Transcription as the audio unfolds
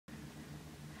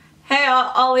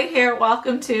y'all, Ollie here.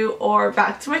 Welcome to or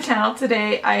back to my channel.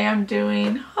 Today I am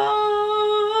doing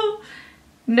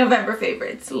November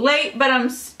favorites. Late, but I'm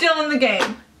still in the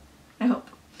game, I hope.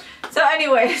 So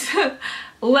anyways,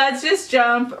 let's just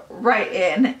jump right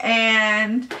in.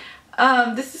 And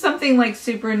this is something like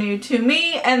super new to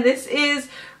me, and this is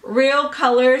Real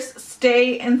Colors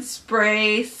Stay and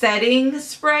Spray Setting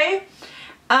Spray.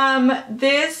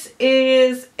 This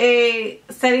is a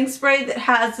setting spray that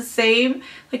has the same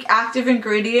like active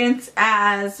ingredients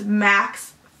as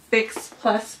MAC's Fix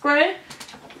Plus spray.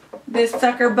 This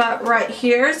sucker butt right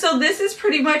here. So this is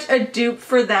pretty much a dupe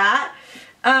for that.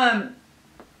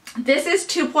 This is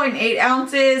 2.8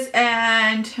 ounces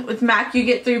and with MAC you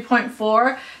get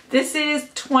 3.4. This is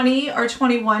 $20 or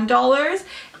 $21.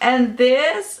 And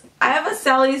this, I have a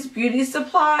Sally's Beauty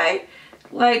Supply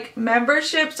like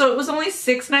membership, so it was only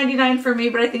 $6.99 for me,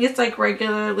 but I think it's like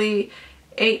regularly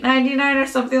 $8.99 or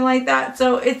something like that,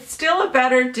 so it's still a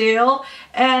better deal.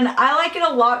 And I like it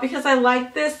a lot because I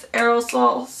like this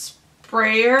aerosol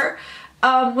sprayer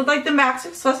with like the MAC's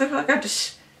Fix Plus. I feel like I have to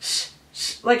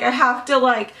like I have to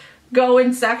like go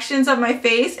in sections of my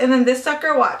face, and then this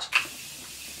sucker, watch,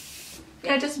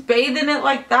 yeah, just bathe in it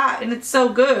like that, and it's so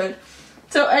good.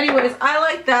 So anyways, I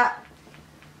like that.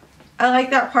 I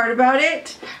like that part about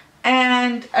it,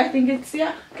 and I think it's,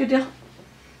 yeah, good deal.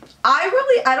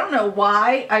 I don't know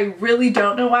why, I really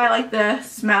don't know why I like the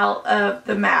smell of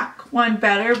the MAC one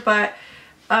better, but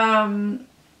I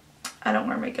don't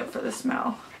wear makeup for the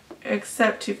smell,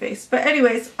 except Too Faced. But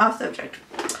anyways, off subject.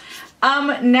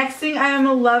 Next thing I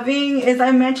am loving is,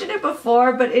 I mentioned it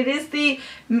before, but it is the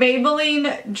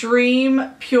Maybelline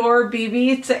Dream Pure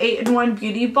BB. It's an 8-in-1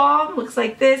 beauty balm. Looks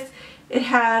like this. It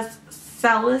has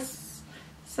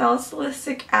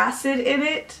salicylic acid in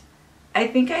it. I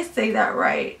think I say that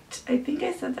right. I think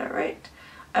I said that right.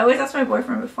 I always ask my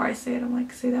boyfriend before I say it. I'm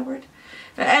like, say that word.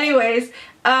 But anyways,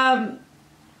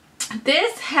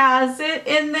 this has it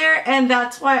in there, and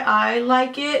that's why I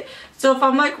like it. So if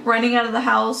I'm like running out of the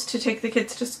house to take the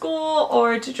kids to school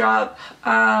or to drop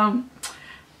my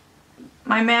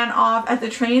man off at the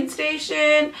train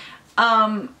station,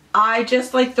 I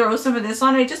just like throw some of this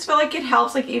on. I just feel like it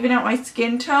helps like even out my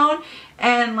skin tone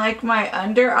and like my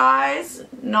under eyes,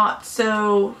 not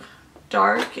so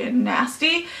dark and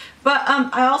nasty. But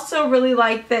I also really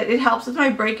like that it helps with my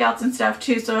breakouts and stuff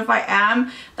too. So if I am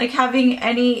like having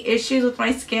any issues with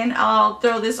my skin, I'll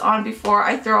throw this on before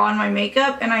I throw on my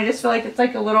makeup, and I just feel like it's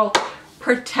like a little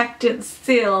protectant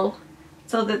seal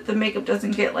so that the makeup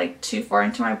doesn't get like too far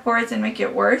into my pores and make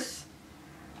it worse.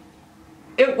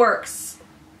 It works,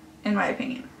 in my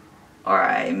opinion, or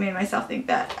I made myself think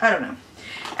that. I don't know.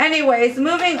 Anyways,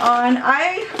 moving on,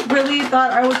 I really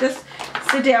thought I would just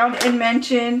sit down and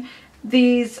mention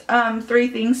these 3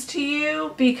 things to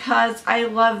you because I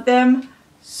love them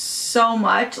so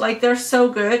much. Like, they're so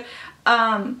good.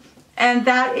 And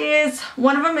that is,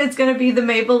 one of them is going to be the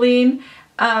Maybelline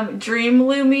Dream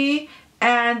Lumi,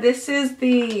 and this is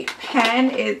the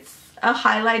pen. It's a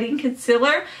highlighting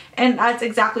concealer, and that's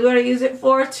exactly what I use it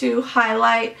for, to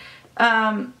highlight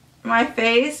my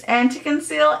face and to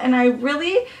conceal. And I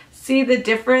really see the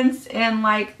difference in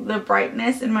like the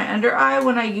brightness in my under eye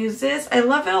when I use this. I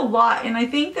love it a lot, and I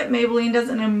think that Maybelline does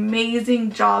an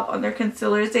amazing job on their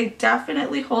concealers. They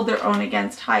definitely hold their own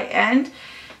against high end.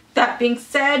 That being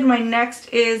said, my next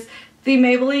is the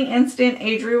Maybelline Instant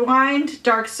Age Rewind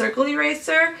Dark Circle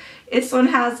Eraser. This one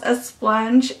has a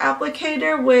sponge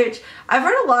applicator, which I've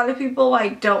heard a lot of people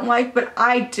like don't like, but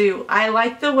I do. I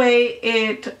like the way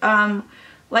it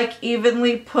like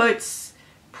evenly puts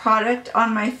product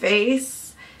on my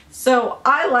face, so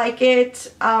I like it.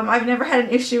 I've never had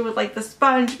an issue with like the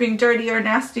sponge being dirty or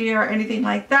nasty or anything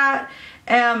like that.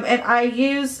 And I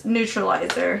use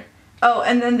neutralizer. Oh,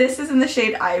 and then this is in the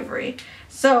shade Ivory.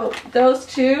 So those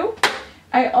two.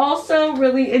 I also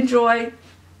really enjoy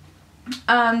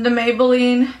the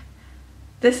Maybelline,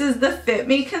 this is the Fit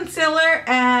Me concealer,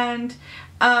 and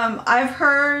I've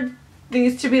heard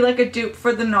these to be like a dupe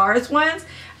for the NARS ones.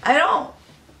 I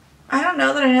don't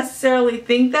know that I necessarily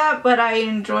think that, but I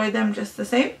enjoy them just the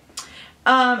same.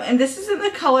 And this is in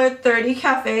the color 30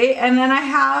 Cafe, and then I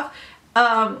have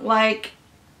like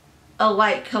a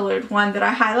light colored one that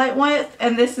I highlight with,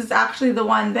 and this is actually the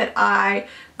one that I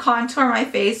contour my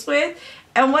face with.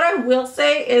 And what I will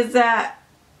say is that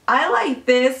I like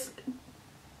this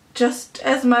just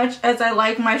as much as I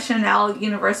like my Chanel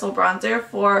Universal Bronzer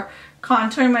for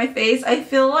contouring my face. I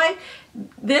feel like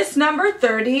this number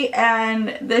 30,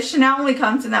 and the Chanel only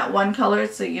comes in that one color,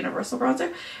 it's the Universal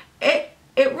Bronzer. It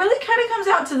really kind of comes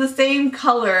out to the same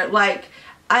color. Like,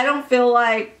 I don't feel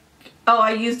like oh,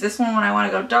 I use this one when I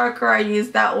want to go darker. I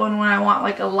use that one when I want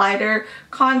like a lighter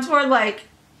contour. Like,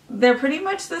 they're pretty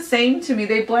much the same to me.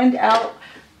 They blend out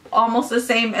almost the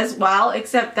same as well,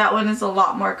 except that one is a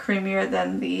lot more creamier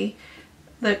than the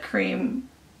cream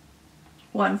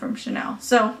one from Chanel.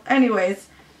 So anyways,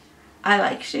 I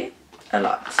like she a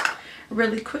lot.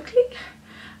 Really quickly,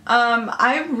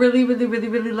 I'm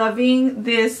really loving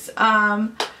this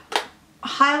highlighter,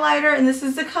 and this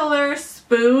is the color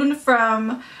Spoon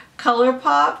from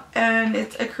ColourPop, and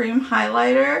it's a cream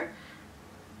highlighter.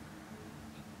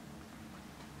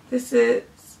 This is,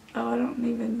 oh, I don't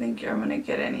even think I'm gonna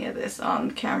get any of this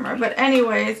on camera, but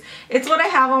anyways, it's what I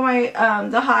have on my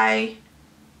the high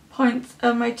points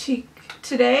of my cheek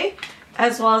today,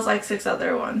 as well as like 6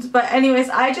 other ones. But anyways,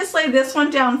 I just lay this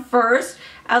one down first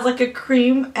as like a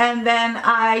cream, and then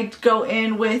I go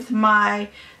in with my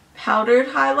powdered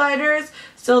highlighters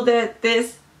so that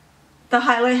the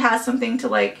highlight has something to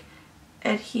like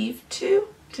adhere to.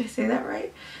 Did I say that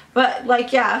right? But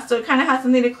like, yeah, so it kind of has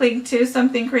something to cling to,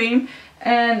 something cream,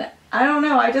 and I don't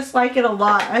know, I just like it a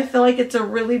lot. I feel like it's a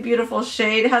really beautiful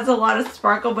shade. It has a lot of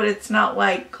sparkle, but it's not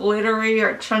like glittery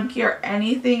or chunky or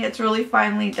anything. It's really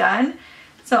finely done.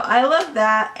 So I love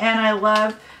that, and I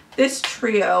love this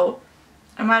trio.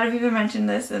 I might have even mentioned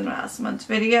this in last month's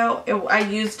video. I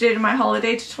used it in my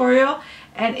holiday tutorial,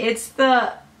 and it's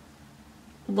the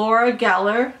Laura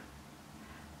Geller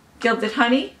Gilded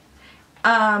Honey,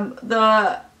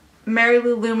 the Mary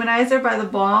Lou Luminizer by The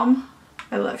Balm,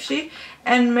 I love she,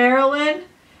 and Marilyn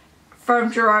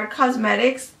from Gerard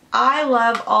Cosmetics. I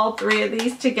love all 3 of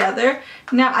these together.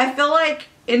 Now I feel like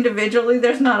individually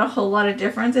there's not a whole lot of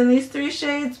difference in these 3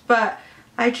 shades, but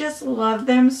I just love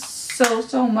them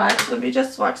so much. Let me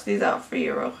just swatch these out for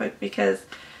you real quick because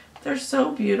they're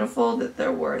so beautiful that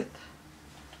they're worth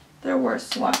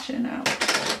swatching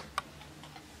out.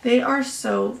 They are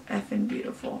so effing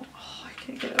beautiful. Oh, I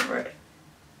can't get over it.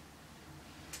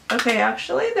 Okay,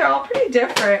 actually they're all pretty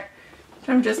different, which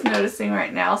I'm just noticing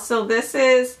right now. So this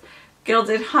is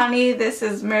Gilded Honey, this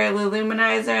is Mary Lou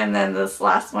Luminizer, and then this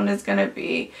last one is going to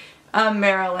be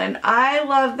Marilyn. I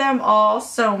love them all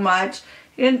so much.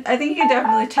 And I think you can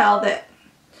definitely tell that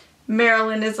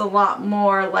Marilyn is a lot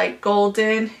more like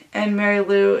golden and Mary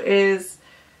Lou is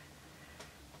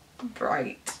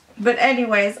bright. But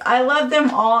anyways, I love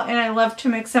them all, and I love to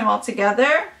mix them all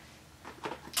together.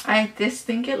 I just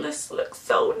think it just looks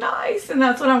so nice, and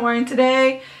that's what I'm wearing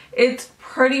today. It's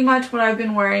pretty much what I've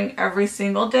been wearing every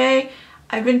single day.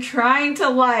 I've been trying to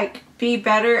like be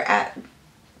better at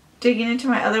digging into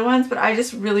my other ones, but I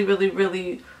just really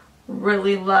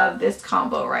love this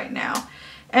combo right now.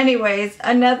 Anyways,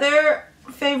 another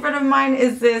favorite of mine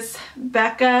is this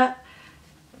BECCA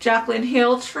JACLYN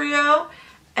Hill trio,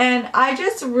 and I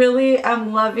just really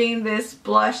am loving this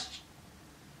blush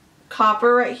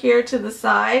copper right here to the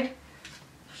side.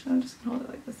 I'm just gonna hold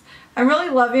it like this. I'm really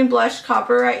loving blush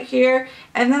copper right here,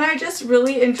 and then I just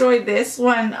really enjoy this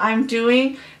when I'm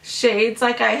doing shades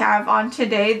like I have on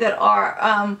today that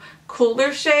are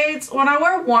cooler shades. When I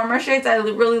wear warmer shades, I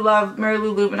really love Mary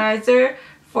Lou Luminizer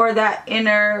for that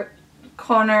inner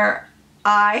corner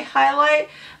eye highlight,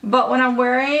 but when I'm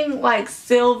wearing like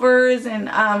silvers and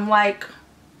like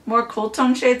more cool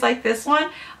tone shades like this one,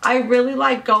 I really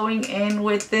like going in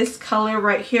with this color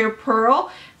right here,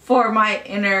 Pearl, for my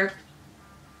inner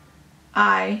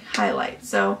eye highlight.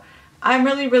 So I'm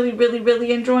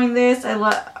really enjoying this.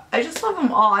 I just love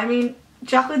them all. I mean,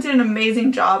 JACLYN did an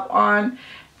amazing job on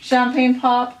Champagne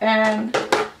Pop, and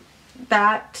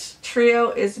that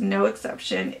trio is no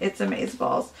exception. It's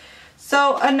amazeballs.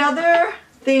 So another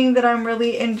thing that I'm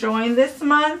really enjoying this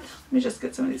month, let me just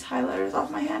get some of these highlighters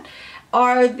off my hand,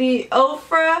 are the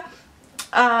Ofra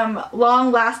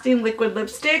long lasting liquid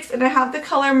lipsticks, and I have the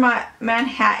color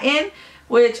Manhattan,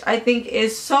 which I think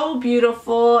is so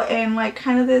beautiful, and like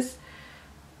kind of this,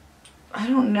 I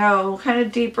don't know, kind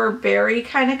of deeper berry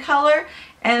kind of color.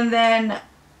 And then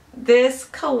this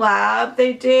collab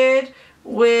they did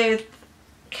with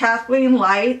Kathleen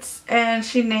Lights, and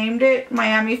she named it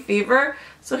Miami Fever.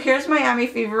 So here's Miami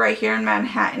Fever right here, and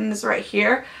Manhattan is right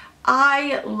here.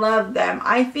 I love them.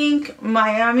 I think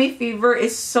Miami Fever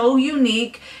is so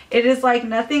unique. It is like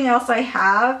nothing else I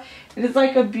have. It is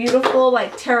like a beautiful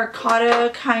like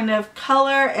terracotta kind of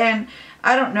color, and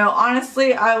I don't know,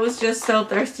 honestly I was just so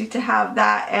thirsty to have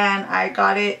that, and I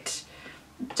got it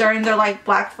during their like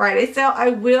Black Friday sale. I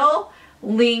will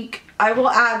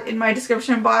add in my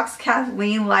description box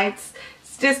Kathleen Lights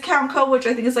discount code, which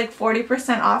I think is like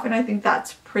 40% off, and I think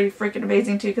that's pretty freaking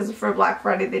amazing too, because for Black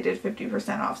Friday they did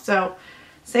 50% off, so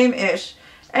same ish.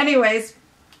 Anyways,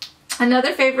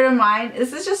 Another favorite of mine,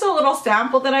 this is just a little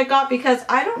sample that I got because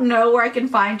I don't know where I can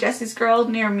find Jessie's Girl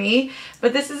near me,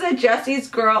 but this is a Jessie's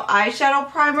Girl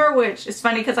eyeshadow primer, which is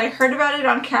funny because I heard about it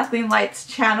on Kathleen Light's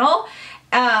channel,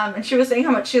 and she was saying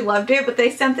how much she loved it, but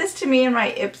they sent this to me in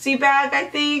my Ipsy bag, I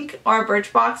think, or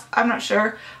Birchbox, I'm not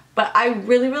sure, but I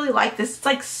really, really like this. It's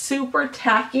like super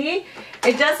tacky.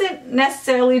 It doesn't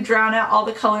necessarily drown out all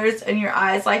the colors in your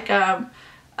eyes like a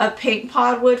paint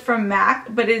pod would from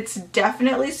MAC, but it's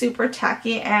definitely super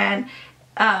tacky and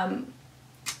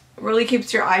really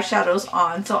keeps your eyeshadows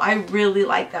on. So I really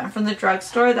like that. From the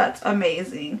drugstore, that's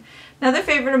amazing. Another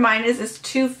favorite of mine is this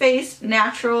Too Faced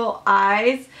Natural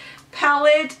Eyes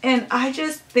palette, and I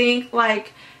just think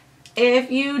like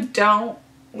if you don't,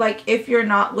 like if you're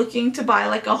not looking to buy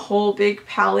like a whole big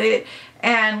palette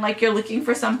and like you're looking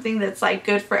for something that's like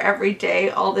good for everyday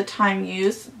all the time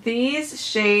use, these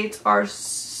shades are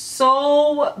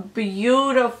so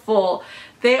beautiful.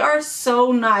 They are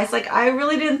so nice. Like I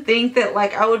really didn't think that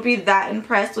like I would be that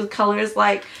impressed with colors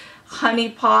like Honey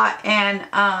Pot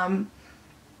and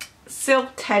Silk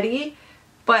Teddy,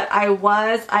 but I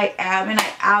am, and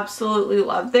I absolutely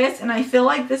love this. And I feel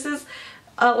like this is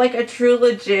like a true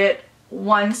legit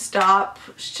one-stop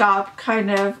shop kind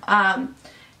of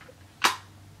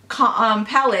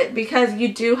palette, because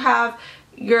you do have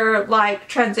your like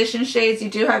transition shades, you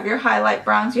do have your highlight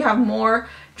browns, you have more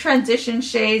transition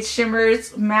shades,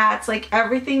 shimmers, mattes, like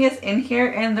everything is in here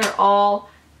and they're all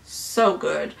so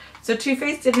good. So Too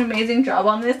Faced did an amazing job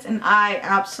on this and I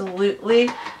absolutely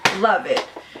love it.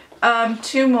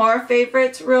 Two more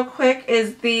favorites real quick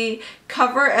is the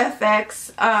Cover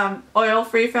FX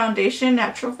oil-free foundation,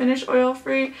 natural finish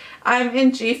oil-free. I'm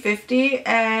in G50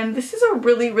 and this is a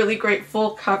really, really great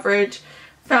full coverage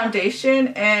foundation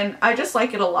and I just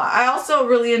like it a lot. I also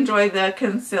really enjoy the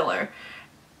concealer.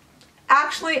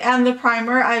 Actually, and the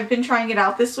primer, I've been trying it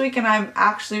out this week and I'm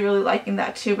actually really liking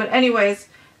that too. But anyways,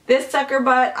 this sucker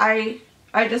butt, I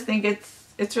just think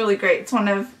it's really great. It's one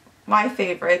of my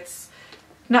favorites.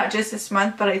 Not just this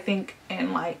month, but I think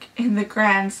in the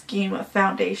grand scheme of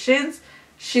foundations,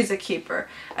 she's a keeper.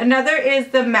 Another is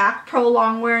the MAC Pro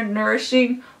Longwear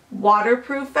Nourishing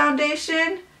Waterproof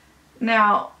Foundation.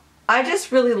 Now, I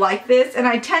just really like this, and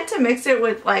I tend to mix it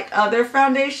with like other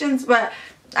foundations, but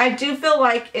I do feel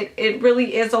like it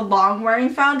really is a long wearing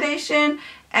foundation.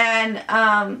 And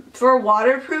for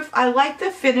waterproof, I like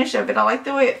the finish of it. I like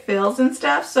the way it feels and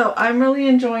stuff, so I'm really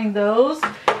enjoying those.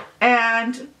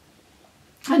 And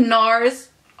a NARS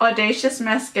Audacious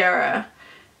Mascara.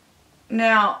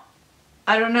 Now,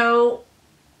 I don't know,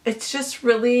 it's just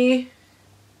really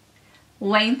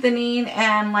lengthening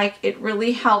and like it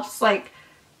really helps like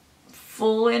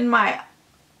full in my,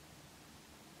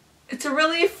 it's a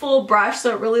really full brush,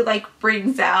 so it really like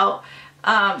brings out,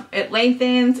 it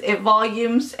lengthens, it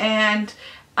volumes, and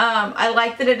I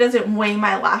like that it doesn't weigh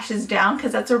my lashes down,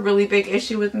 because that's a really big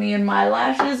issue with me and my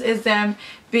lashes, is them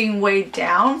being weighed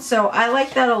down. So I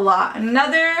like that a lot.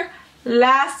 Another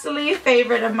lastly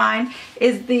favorite of mine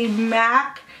is the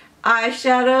MAC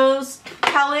eyeshadows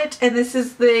palette, and this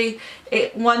is the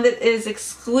one that is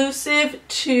exclusive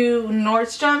to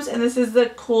Nordstrom's, and this is the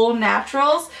Cool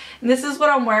Naturals, and this is what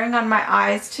I'm wearing on my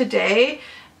eyes today.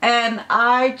 And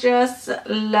I just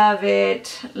love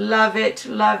it, love it,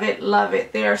 love it, love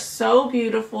it. They are so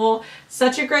beautiful.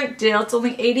 Such a great deal. It's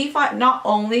only $85, not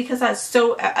only because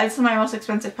that's my most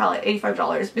expensive palette,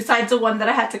 $85, besides the one that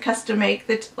I had to custom make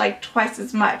that's like twice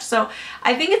as much. So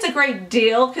I think it's a great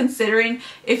deal considering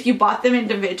if you bought them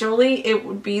individually, it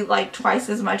would be like twice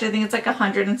as much. I think it's like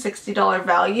 $160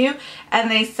 value, and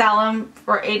they sell them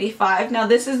for $85. Now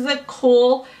this is the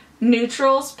Cool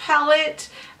Neutrals palette.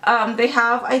 They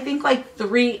have, I think, like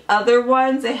 3 other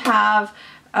ones. They have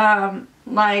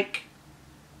like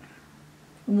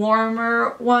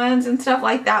warmer ones and stuff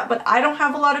like that, but I don't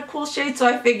have a lot of cool shades, so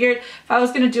I figured if I was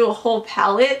going to do a whole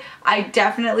palette, I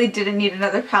definitely didn't need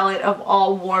another palette of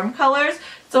all warm colors.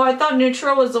 So I thought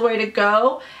neutral was the way to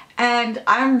go, and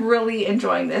I'm really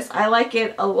enjoying this. I like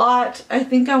it a lot. I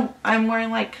think I'm wearing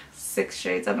like 6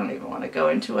 shades. I don't even want to go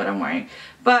into what I'm wearing,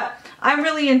 but I'm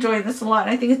really enjoying this a lot,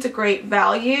 and I think it's a great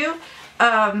value.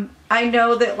 I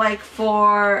know that like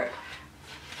for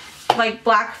like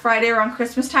Black Friday around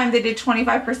Christmas time, they did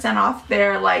 25% off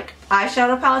their like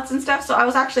eyeshadow palettes and stuff, so I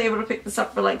was actually able to pick this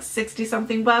up for like 60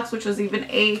 something bucks, which was even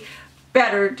a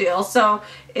better deal. So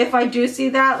if I do see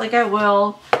that, like I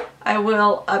will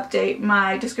update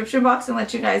my description box and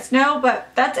let you guys know. But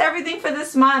that's everything for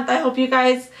this month. I hope you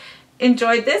guys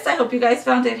enjoyed this. I hope you guys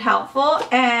found it helpful,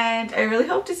 and I really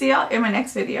hope to see y'all in my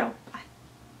next video.